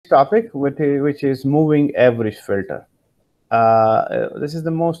topic, which is moving average filter. This is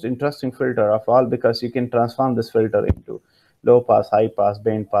the most interesting filter of all because you can transform this filter into low pass, high pass,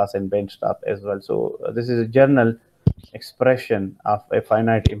 band pass, and band stop as well. So this is a general expression of a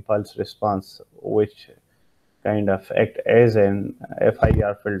finite impulse response, which kind of act as an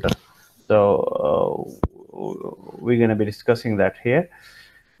FIR filter. So we're going to be discussing that here.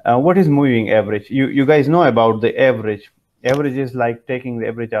 What is moving average? You guys know about the average. Average is like taking the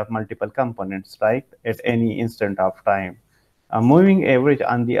average of multiple components, right, at any instant of time. A moving average,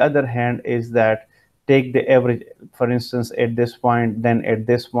 on the other hand, is that take the average, for instance, at this point, then at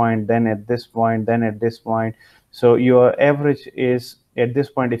this point, then at this point, then at this point. So your average is at this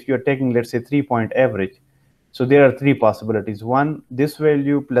point, if you're taking, let's say, 3-point average. So there are three possibilities. One, this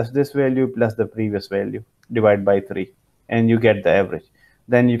value plus this value plus the previous value, divide by 3, and you get the average.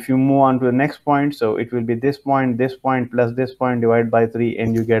 Then if you move on to the next point, so it will be this point plus this point, divided by 3,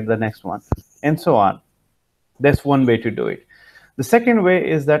 and you get the next one, and so on. That's one way to do it. The second way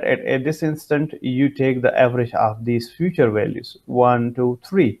is that at this instant, you take the average of these future values, 1, 2,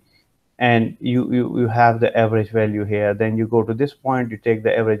 3, and you have the average value here. Then you go to this point, you take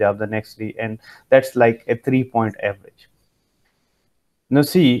the average of the next 3, and that's like a 3-point average. Now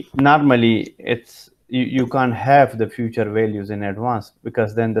see, normally it's you can't have the future values in advance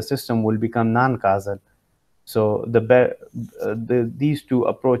because then the system will become non-causal. So these two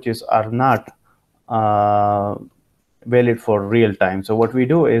approaches are not valid for real time. So what we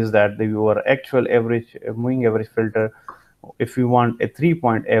do is that your actual average moving average filter, if you want a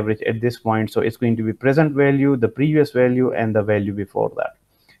 3-point average at this point, so it's going to be present value, the previous value, and the value before that.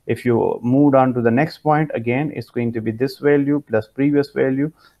 If you moved on to the next point, again, it's going to be this value plus previous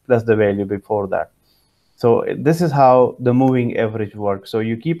value plus the value before that. So this is how the moving average works. So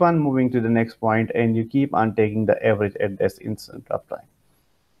you keep on moving to the next point and you keep on taking the average at this instant of time.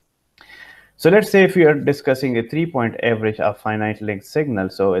 So let's say if we are discussing a 3-point average of finite length signal,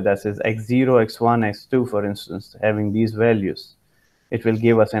 so that is x0, x1, x2, for instance, having these values, it will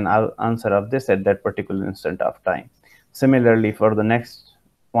give us an answer of this at that particular instant of time. Similarly, for the next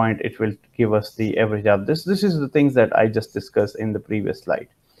point, it will give us the average of this. This is the things that I just discussed in the previous slide.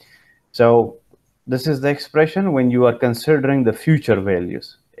 So this is the expression when you are considering the future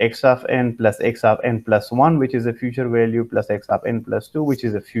values, x of n plus x of n plus 1, which is a future value, plus x of n plus 2, which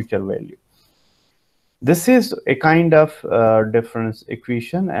is a future value. This is a kind of difference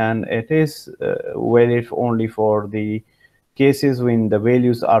equation, and it is valid only for the cases when the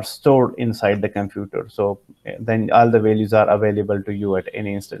values are stored inside the computer. So then all the values are available to you at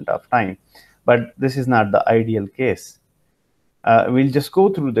any instant of time. But this is not the ideal case. We'll just go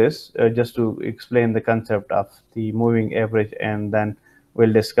through this just to explain the concept of the moving average, and then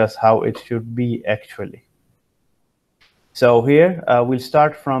we'll discuss how it should be actually. So here we'll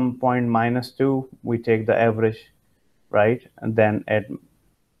start from point -2. We take the average, right? And then at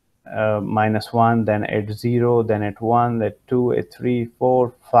 -1, then at 0, then at 1, at 2, at 3,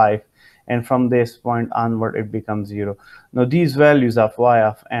 4, 5. And from this point onward, it becomes 0. Now, these values of y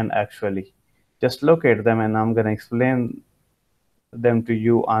of n actually, just look at them, and I'm going to explain them to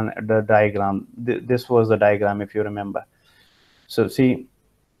you on the diagram. This was the diagram, if you remember. So see,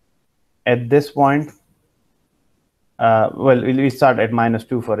 at this point, well, we start at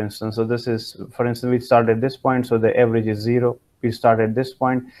 -2, for instance. So this is, for instance, we start at this point, so the average is 0. We start at this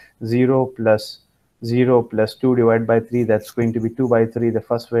point, 0 plus 0 plus 2 divided by 3, that's going to be 2 by 3, the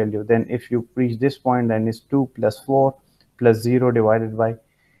first value. Then if you reach this point, then it's 2 plus 4 plus 0 divided by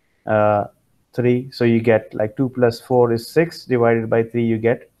 3. So you get like 2 plus 4 is 6, divided by 3, you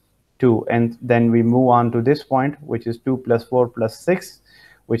get 2. And then we move on to this point, which is 2 plus 4 plus 6,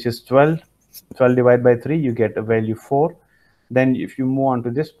 which is 12. 12 divided by 3, you get a value 4. Then if you move on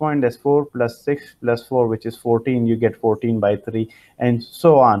to this point, that's 4 plus 6 plus 4, which is 14. You get 14 by 3, and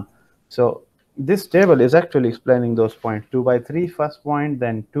so on. So this table is actually explaining those points. 2 by 3, first point,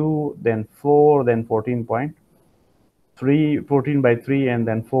 then 2, then 4, then 14.3, 14 by 3, and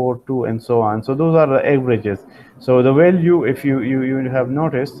then 4, 2, and so on. So those are the averages. So the value, if you have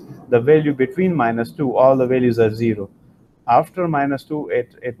noticed, the value between -2, all the values are 0. After -2,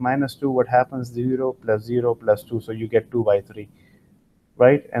 at -2, what happens? 0 plus 0 plus 2, so you get 2 by 3,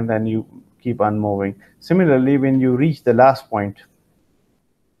 right? And then you keep on moving. Similarly, when you reach the last point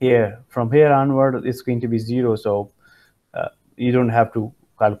here, from here onward, it's going to be 0, so you don't have to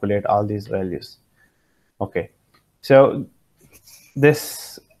calculate all these values. Okay, so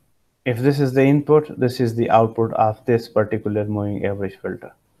this, if this is the input, this is the output of this particular moving average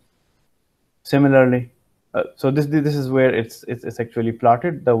filter. Similarly, so this is where it's actually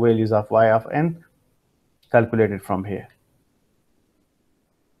plotted, the values of y of n calculated from here.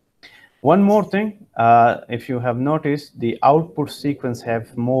 One more thing, if you have noticed, the output sequence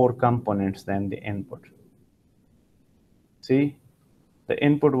have more components than the input. See, the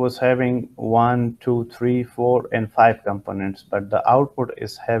input was having 1, 2, 3, 4, and 5 components, but the output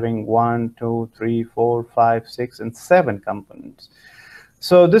is having 1, 2, 3, 4, 5, 6, and 7 components.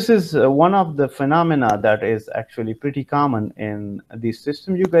 So this is one of the phenomena that is actually pretty common in these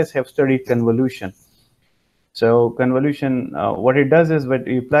systems. You guys have studied convolution. So convolution, what it does is when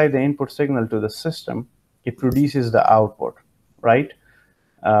you apply the input signal to the system, it produces the output, right?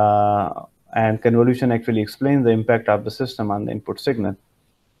 And convolution actually explains the impact of the system on the input signal.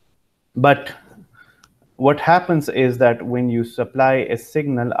 But what happens is that when you supply a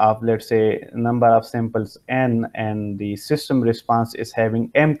signal of, let's say, number of samples n, and the system response is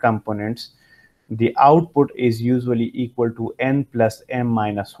having m components, the output is usually equal to n plus m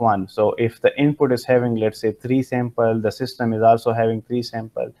minus 1. So if the input is having, let's say, 3 samples, the system is also having 3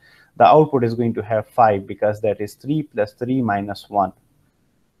 samples, the output is going to have 5, because that is 3 plus 3 minus 1.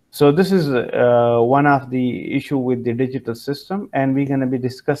 So this is one of the issue with the digital system, and we're going to be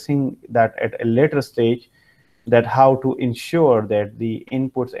discussing that at a later stage, that how to ensure that the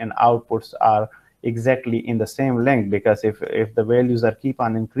inputs and outputs are exactly in the same length, because if the values are keep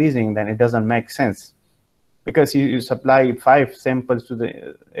on increasing, then it doesn't make sense, because you supply 5 samples to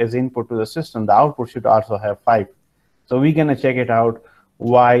the as input to the system, the output should also have 5. So we're going to check it out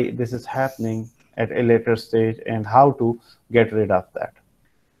why this is happening at a later stage and how to get rid of that.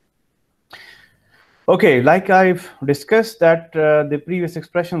 Okay, like I've discussed that the previous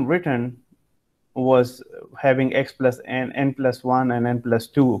expression written was having x plus n, n plus 1, and n plus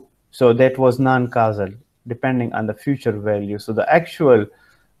 2. So that was non-causal, depending on the future value. So the actual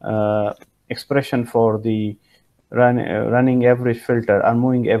expression for the running average filter or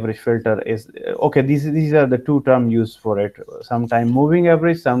moving average filter is, okay, these are the two terms used for it. Sometime moving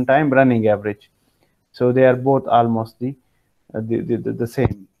average, sometime running average. So they are both almost the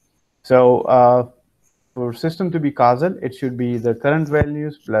same. So for system to be causal, it should be the current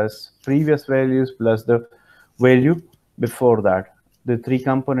values plus previous values plus the value before that, the 3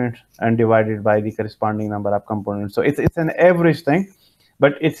 components, and divided by the corresponding number of components. So it's an average thing,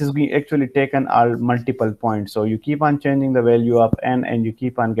 but it is being actually taken all multiple points. So you keep on changing the value of n, and you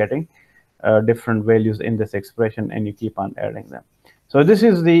keep on getting different values in this expression, and you keep on adding them. So this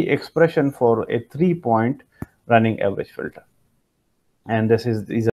is the expression for a 3-point running average filter, and these are